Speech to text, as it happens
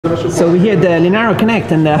So we're here at the Linaro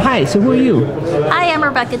Connect, and hi, so who are you? Hi, I'm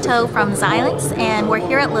Rebecca Toe from Xilinx, and we're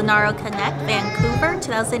here at Linaro Connect, Vancouver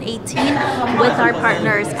 2018 with our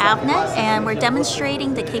partners Avnet, and we're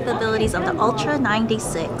demonstrating the capabilities of the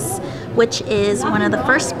Ultra96, which is one of the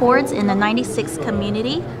first boards in the 96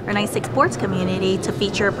 community, or 96 boards community, to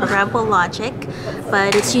feature programmable logic.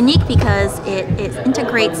 But it's unique because it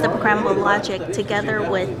integrates the programmable logic together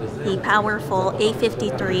with the powerful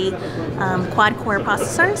A53 quad-core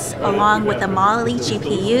processors, along with the Mali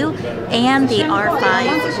GPU and the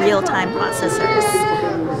R5 real-time processors.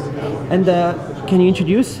 And can you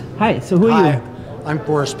introduce? Hi, so who are you? I'm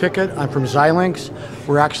Boris Pickett. I'm from Xilinx.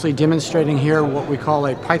 We're actually demonstrating here what we call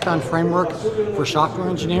a Python framework for software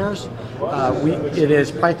engineers. It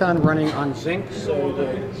is Python running on Zynq, so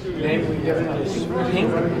the name we've given it is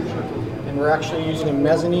Pink. And we're actually using a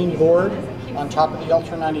mezzanine board on top of the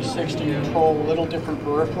Ultra96 to control little different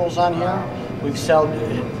peripherals on here. We've set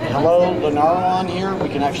Hello Linaro on here. We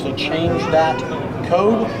can actually change that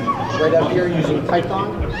code right up here using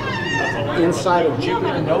Python inside of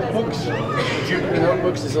Jupyter Notebooks. Jupyter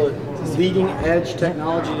Notebooks is a leading edge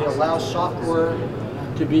technology that allows software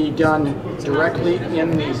to be done directly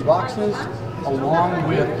in these boxes, along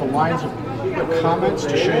with the lines of comments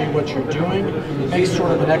to show you what you're doing. It makes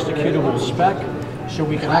sort of an executable spec, so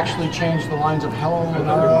we can actually change the lines of Hello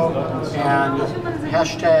Linaro and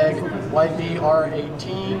hashtag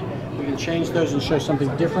YBR18. We can change those and show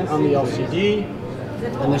something different on the LCD.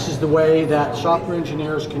 And this is the way that software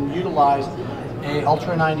engineers can utilize a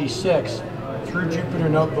Ultra96 through Jupyter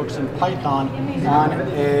Notebooks and Python on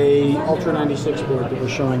a Ultra96 board that we're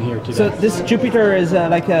showing here today. So this Jupyter is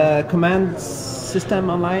like a command system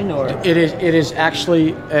online, or? It is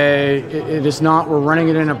actually it is not. We're running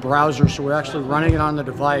it in a browser, so we're actually running it on the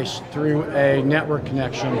device through a network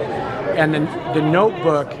connection. And then the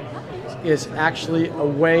notebook is actually a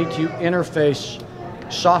way to interface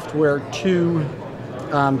software to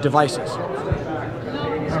devices.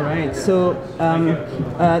 All right, so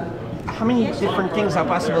how many different things are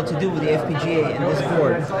possible to do with the FPGA in this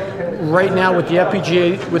board? Right now with the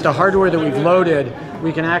FPGA, with the hardware that we've loaded,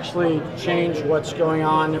 we can actually change what's going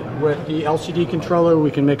on with the LCD controller.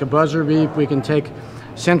 We can make a buzzer beep, we can take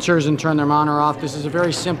sensors and turn them on or off. This is a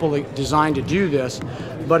very simple design to do this,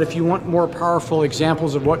 but if you want more powerful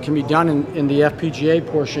examples of what can be done in the FPGA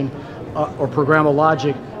portion or programmable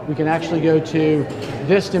logic, we can actually go to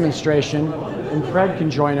this demonstration, and Fred can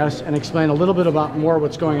join us and explain a little bit about more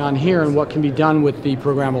what's going on here and what can be done with the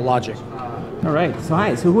programmable logic. All right, so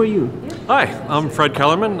hi, so who are you? Hi, I'm Fred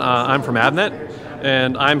Kellerman. I'm from Avnet,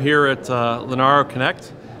 and I'm here at Linaro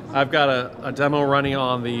Connect. I've got a demo running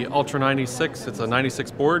on the Ultra96. It's a 96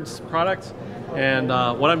 boards product, and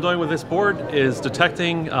what I'm doing with this board is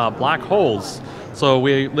detecting black holes. So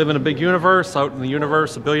we live in a big universe. Out in the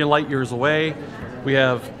universe, 1 billion light years away, we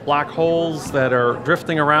have black holes that are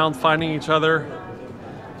drifting around, finding each other,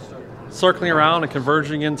 circling around and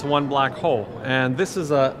converging into one black hole. And this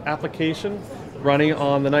is an application running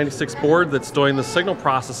on the 96 board that's doing the signal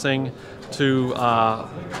processing to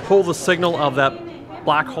pull the signal of that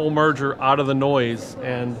black hole merger out of the noise.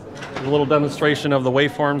 And a little demonstration of the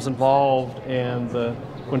waveforms involved, and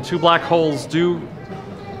when two black holes do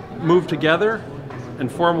move together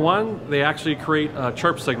and form one, they actually create a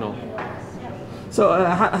chirp signal. So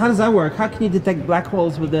how does that work? How can you detect black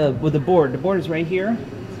holes with the board? The board is right here.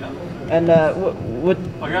 And what?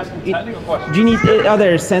 Are you asking technical questions? Do you need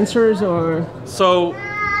other sensors or? So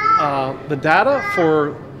the data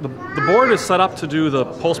for the board is set up to do the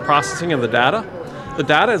post processing of the data. The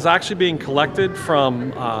data is actually being collected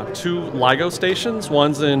from 2 LIGO stations.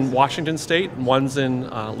 One's in Washington State and one's in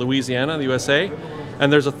Louisiana, the USA.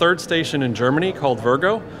 And there's a 3rd station in Germany called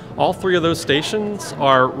Virgo. All 3 of those stations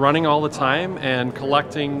are running all the time and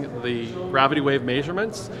collecting the gravity wave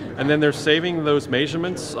measurements, and then they're saving those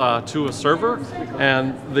measurements to a server,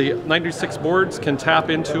 and the 96 boards can tap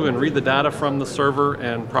into and read the data from the server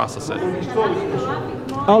and process it.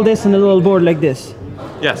 All this on a little board like this?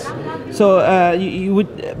 Yes. So you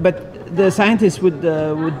would, but the scientists would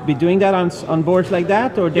be doing that on boards like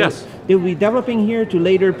that, or yes, they'll be developing here to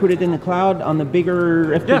later put it in the cloud on the bigger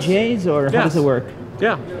FPGAs, yes, or how does it work?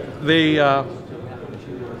 Yeah,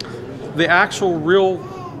 the actual real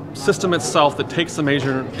system itself that takes the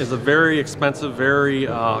measurement is a very expensive, very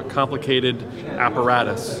complicated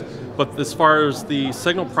apparatus. But as far as the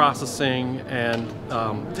signal processing and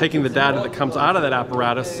taking the data that comes out of that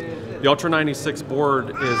apparatus, the Ultra96 board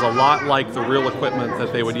is a lot like the real equipment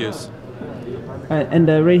that they would use. And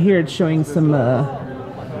right here it's showing some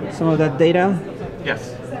of that data.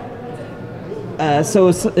 Yes. So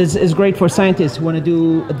it's great for scientists who want to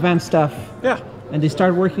do advanced stuff. Yeah. And they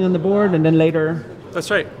start working on the board, and then later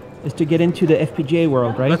That's right. is to get into the FPGA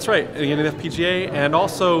world, right? That's right, in the FPGA. And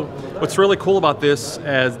also, what's really cool about this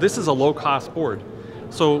is this is a low-cost board.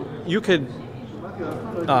 So you could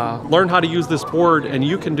learn how to use this board, and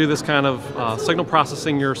you can do this kind of signal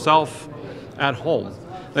processing yourself at home.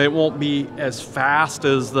 It won't be as fast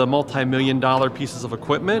as the multi-million-dollar pieces of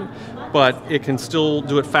equipment, but it can still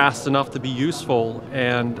do it fast enough to be useful.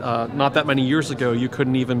 And not that many years ago, you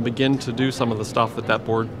couldn't even begin to do some of the stuff that that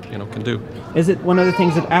board, can do. Is it one of the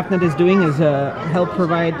things that Avnet is doing? Is help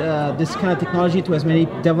provide this kind of technology to as many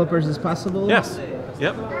developers as possible? Yes.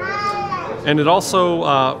 Yep. And it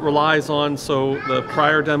also relies on, so the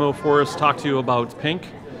prior demo for us talked to you about Pink,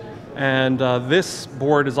 and this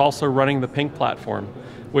board is also running the Pink platform,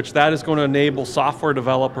 which that is going to enable software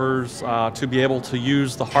developers to be able to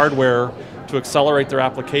use the hardware to accelerate their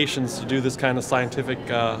applications to do this kind of scientific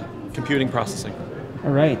computing processing.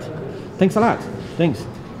 All right. Thanks a lot. Thanks.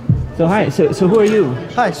 So hi, so who are you?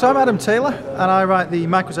 Hi, so I'm Adam Taylor and I write the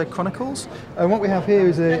MicroZ Chronicles, and what we have here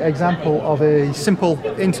is an example of a simple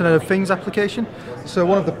Internet of Things application. So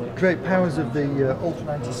one of the great powers of the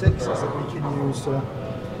Ultra96 is that we can use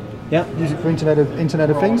it for Internet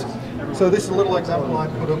of Things. So this is a little example I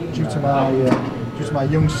put up due to my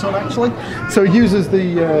young son actually. So it uses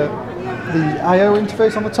the I/O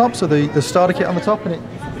interface on the top, so the starter kit on the top, and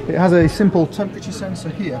it has a simple temperature sensor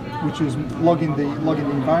here, which is logging the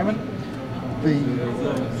environment. The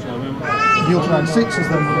Ultra96 is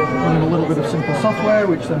then running a little bit of simple software,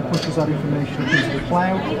 which then pushes that information into the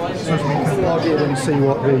cloud, so we can log it and see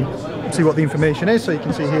what the information is. So you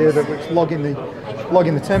can see here that it's logging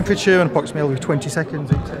the temperature, and approximately every 20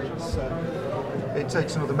 seconds it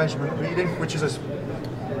takes another measurement reading, which is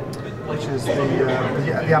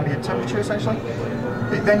the ambient temperature essentially.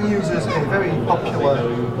 It then uses a very popular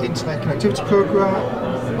internet connectivity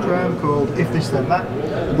program called If This Then That,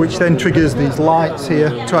 which then triggers these lights here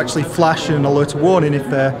to actually flash and alert a warning if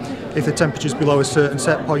the temperature is below a certain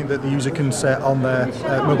set point that the user can set on their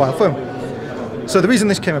mobile phone. So the reason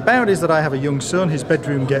this came about is that I have a young son. His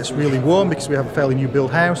bedroom gets really warm because we have a fairly new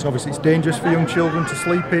build house, and obviously it's dangerous for young children to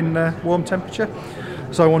sleep in warm temperature.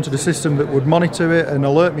 So I wanted a system that would monitor it and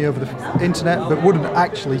alert me over the internet, but wouldn't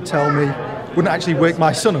actually wake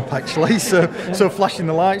my son up actually. So flashing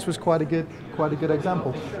the lights was quite a good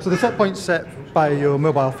example. So the set point's set by your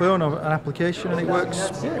mobile phone or an application, and it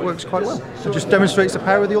works quite well. It just demonstrates the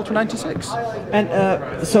power of the Ultra96.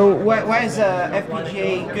 And so why is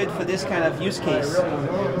FPGA good for this kind of use case?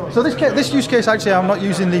 So this use case, actually, I'm not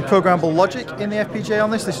using the programmable logic in the FPGA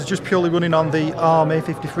on this. This is just purely running on the ARM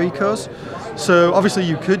A53 cores. So obviously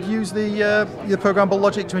you could use the programmable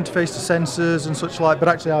logic to interface to sensors and such like, but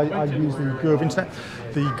actually I use the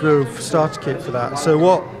Grove starter kit for that. So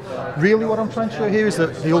what I'm trying to show here is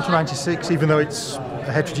that the Ultra96, even though it's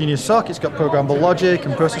a heterogeneous SoC, it's got programmable logic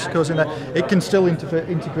and processor cores in there, it can still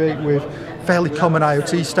integrate with fairly common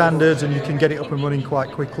IoT standards, and you can get it up and running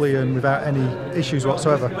quite quickly and without any issues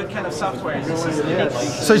whatsoever. What kind of software is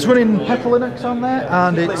this? So it's running Pepper Linux on there,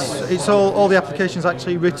 and it's all the applications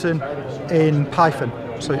actually written in Python.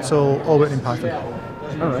 So it's all written in Python.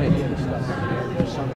 All right.